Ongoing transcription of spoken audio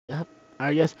Yep.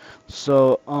 Alright guys,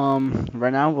 so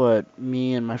right now what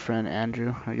me and my friend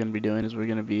Andrew are gonna be doing is we're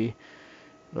gonna be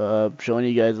showing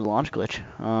you guys the launch glitch.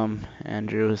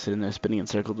 Andrew is sitting there spinning in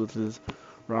circles with his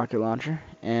rocket launcher,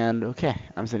 and okay,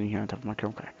 I'm sitting here on top of my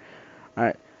chrome car.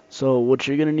 Alright, so what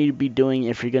you're gonna need to be doing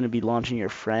if you're gonna be launching your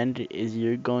friend is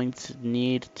you're going to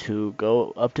need to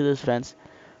go up to this fence,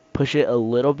 push it a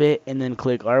little bit, and then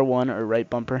click R1 or right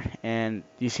bumper, and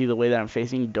you see the way that I'm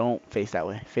facing? Don't face that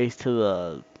way. Face to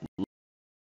the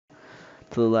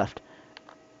left.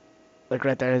 Like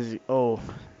right there is, oh,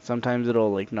 sometimes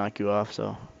it'll like knock you off,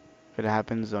 so if it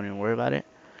happens, don't even worry about it.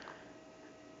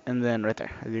 And then right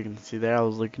there, as you can see there, I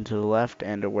was looking to the left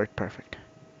and it worked perfect.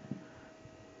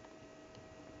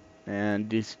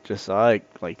 And you just saw it,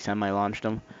 like semi-launched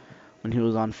him when he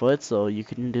was on foot, so you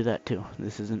can do that too.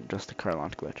 This isn't just a car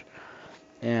launch glitch.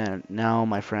 And now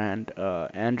my friend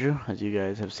Andrew, as you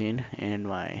guys have seen in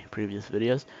my previous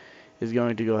videos, is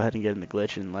going to go ahead and get in the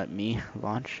glitch and let me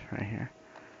launch right here.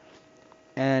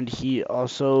 And he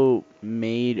also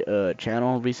made a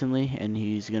channel recently, and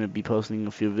he's going to be posting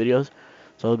a few videos.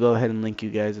 So I'll go ahead and link you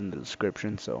guys in the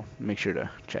description, so make sure to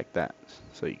check that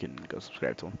so you can go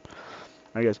subscribe to him.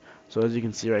 Alright guys, so as you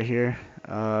can see right here,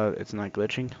 it's not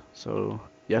glitching, so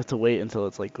you have to wait until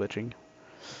it's like glitching.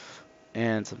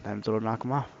 And sometimes it'll knock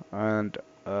them off, and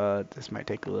this might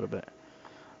take a little bit.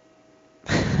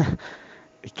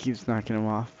 It keeps knocking them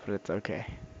off, but it's okay.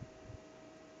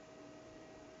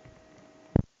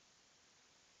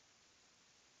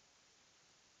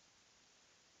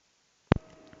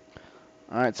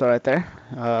 Alright, so right there,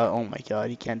 oh my god,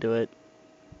 you can't do it.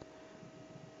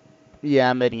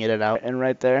 Yeah, I'm editing it out. And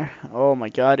right there, oh my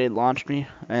god, it launched me,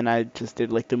 and I just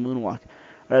did like the moonwalk.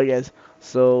 Alright guys,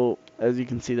 so as you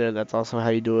can see there, that's also how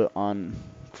you do it on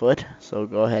foot. So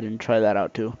go ahead and try that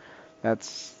out too.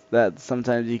 That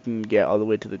sometimes you can get all the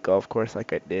way to the golf course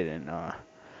like I did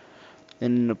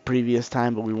in the previous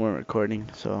time, but we weren't recording,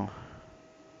 so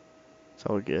it's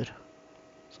all good.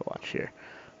 So watch here.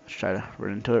 Let's try to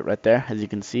run into it right there. As you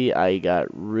can see, I got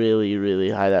really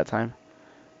high that time.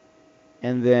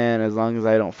 And then as long as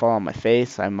I don't fall on my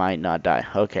face, I might not die.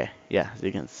 Okay, yeah, as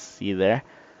you can see there,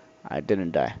 I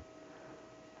didn't die.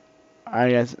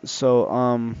 Alright guys,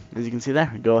 so as you can see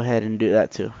there, go ahead and do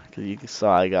that too, because you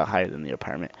saw I got higher than the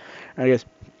apartment. Alright guys,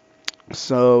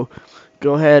 so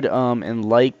go ahead and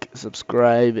like,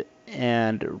 subscribe,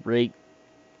 and rate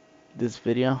this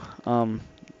video.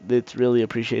 It's really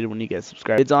appreciated when you guys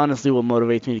subscribe. It's honestly what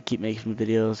motivates me to keep making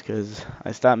videos, because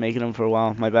I stopped making them for a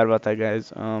while. My bad about that,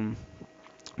 guys.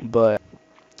 But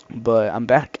I'm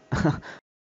back.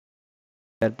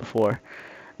 Said before,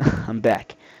 I'm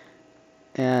back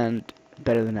and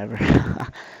better than ever.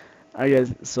 Alright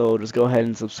guys, so just go ahead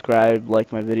and subscribe,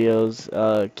 like my videos,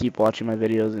 keep watching my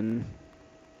videos, and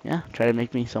yeah, try to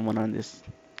make me someone on this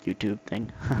YouTube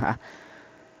thing.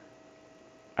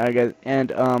 Alright guys,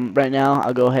 and right now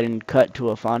I'll go ahead and cut to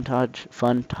a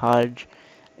funtage,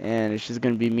 and it's just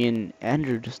gonna be me and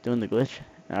Andrew just doing the glitch.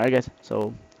 Alright guys,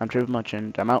 so I'm Triple Much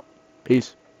and I'm out.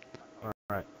 Peace.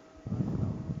 Alright,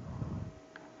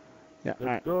 Yeah, let's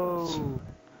alright. go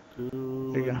There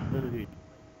to you infinity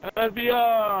and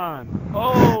beyond.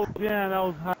 Oh, yeah, that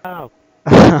was high. go.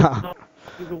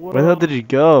 To the Where the hell did world. you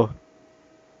go?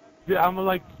 Yeah, I'm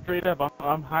like straight up.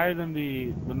 I'm higher than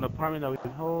the apartment that we.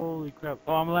 Holy crap!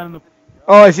 Oh, I'm landing the.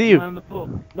 Oh, I see I'm you. landing the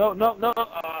pool. No, no, no.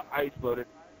 I exploded.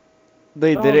 No,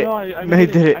 you did No, it. no, I No, you made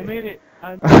it. did I it. made it. I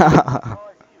made it.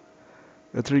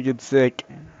 That's freaking sick.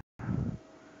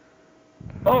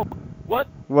 Oh, what?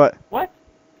 What? What?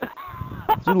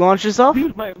 You launched yourself?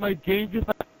 Dude, my game just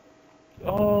like.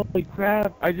 Holy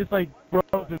crap! I just like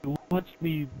broke and launched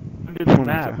me under the Oh my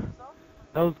map. god.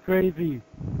 That was crazy.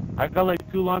 I got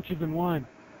like 2 launches in one.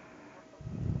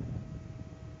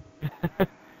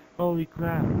 Holy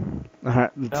crap.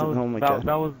 Alright, That was oh my that god.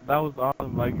 that was that was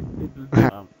awesome. Like it just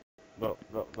go go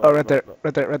Oh, go right go there, go.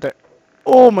 right there, right there.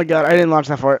 Oh my god, I didn't launch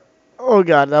that far. Oh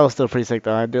god, that was still pretty sick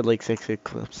though. I did like six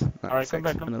clips. Not All right, come six,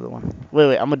 back. Come. another one.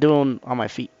 Wait, I'm gonna do one on my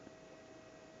feet.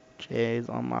 J's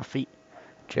on my feet.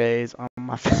 J's on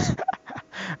my feet.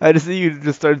 I just see you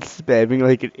just start spamming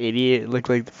like an idiot. It looked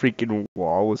like the freaking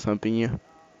wall was humping you.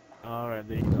 All right,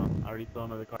 there you go. I already saw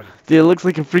another card. Dude, it looks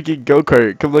like a freaking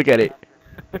go-kart. Come look at it.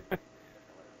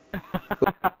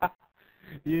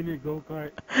 You in your go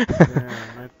kart?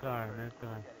 Damn, nice car, nice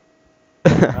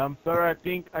car. Sir,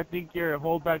 I think your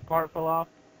holdback part fell off.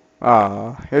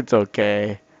 Aw, it's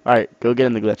okay. Alright, go get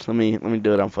in the glitch. Let me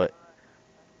do it on foot.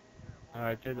 All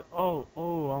right, check it. Oh, I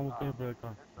almost came for the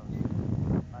car.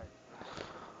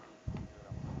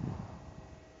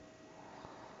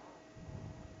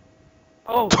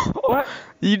 Oh, what?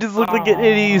 You just look like an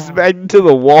idiot. You Ah. smacked into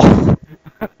the wall.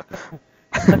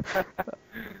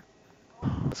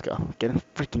 Let's go. Get a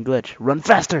freaking glitch. Run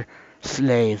faster,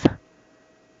 slave.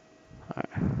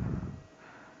 Alright.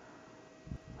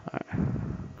 Alright.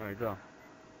 Alright, go.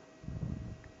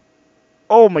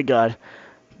 Oh my god.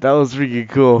 That was freaking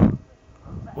cool.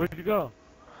 Where'd you go?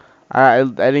 I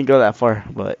didn't go that far,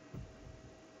 but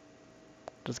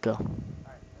just go.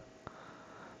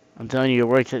 I'm telling you, it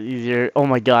works easier. Oh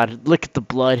my god. Look at the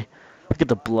blood. Look at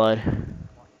the blood.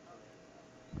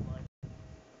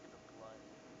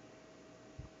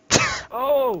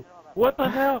 Oh, what the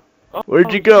hell? Where'd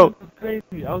Oh, you go? shit, this is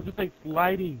crazy. I was just like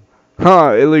sliding.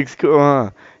 Huh, it looks cool,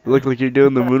 huh? You look like you're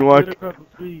doing the I slid moonwalk. across the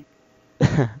street.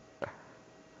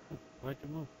 Why'd you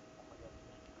move?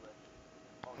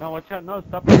 No, watch out. No,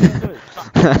 stop running into it.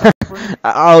 Stop. Stop running.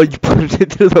 Oh, you punched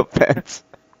it through the fence.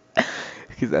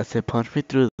 Because I said, punch me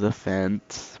through the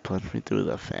fence. Punch me through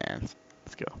the fence.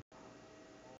 Let's go.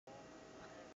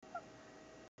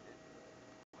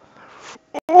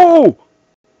 Oh!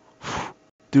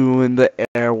 Doing the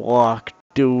airwalk.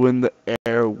 Doing the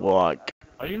airwalk.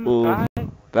 Are you in the Oh, sky?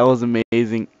 that was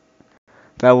amazing.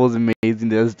 That was amazing.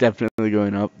 That was definitely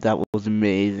going up. That was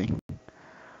amazing.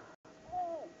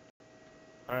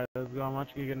 Alright, let's go. I'm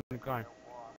watching you get in the car.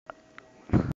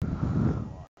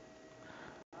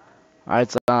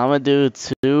 Alright, so I'm gonna do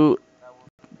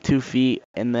two feet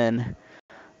and then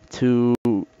two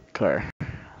car.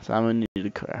 So I'm gonna need a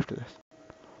car after this.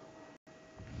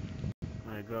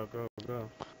 Alright, go, go, go.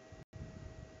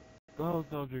 Go,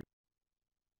 soldier.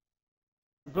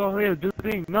 Go here, do the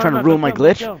thing. No, Trying to no, ruin don't my kill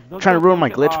him, don't glitch? kill him. Don't Trying kill to him, ruin don't my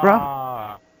kill glitch, bro?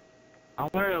 Ah. I'm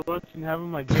wearing a lunch and have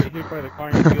him like get hit by the car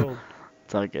and killed.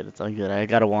 It's all good. It's all good. I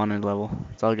got a wanted level.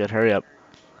 It's all good. Hurry up.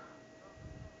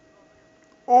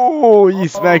 Oh, you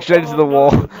smacked straight into Oh, the no,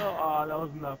 wall. no, no. Oh, that was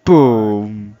enough fun.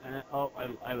 Boom. And, oh,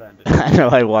 I landed. I know.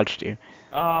 I watched you.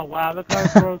 Oh, wow, the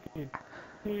car's broken.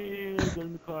 Hey, get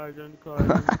in the car, get in the car, get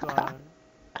in the car.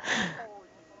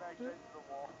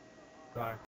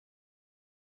 Car.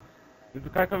 There's a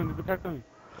car coming, there's a car coming.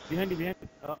 Behind you, behind you.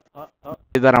 I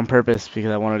did that on purpose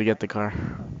because I wanted to get the car.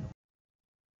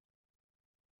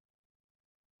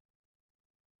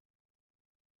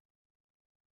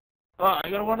 Oh, I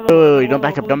got one of Wait, them. I wait, got wait, one don't of them.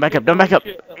 back up, don't Holy back up, shit, don't back holy up.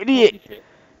 shit, Idiot. holy shit.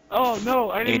 Oh,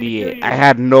 no, I didn't even kill Idiot. you. I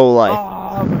had no life.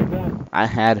 Oh, my God. I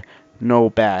had no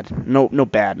bad. No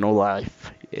bad, no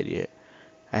life. Idiot.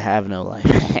 I have no life.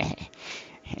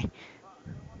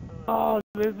 Oh,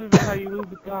 this is how you lose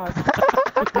the car.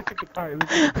 Look at the car. It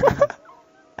looks like a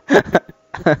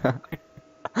banana.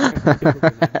 It looks like a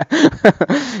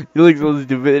banana. You look so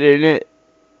stupid, isn't it?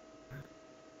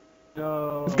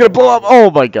 It's gonna blow up. No.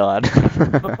 Oh my god.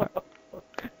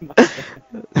 My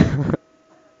bad.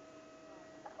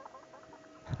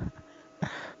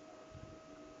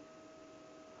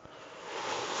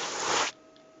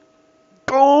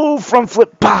 Go front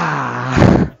flip.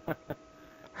 Bah!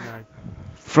 Nice.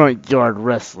 Front yard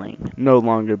wrestling. No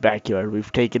longer backyard.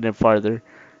 We've taken it farther.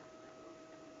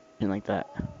 And like that.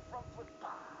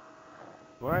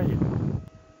 Where are you?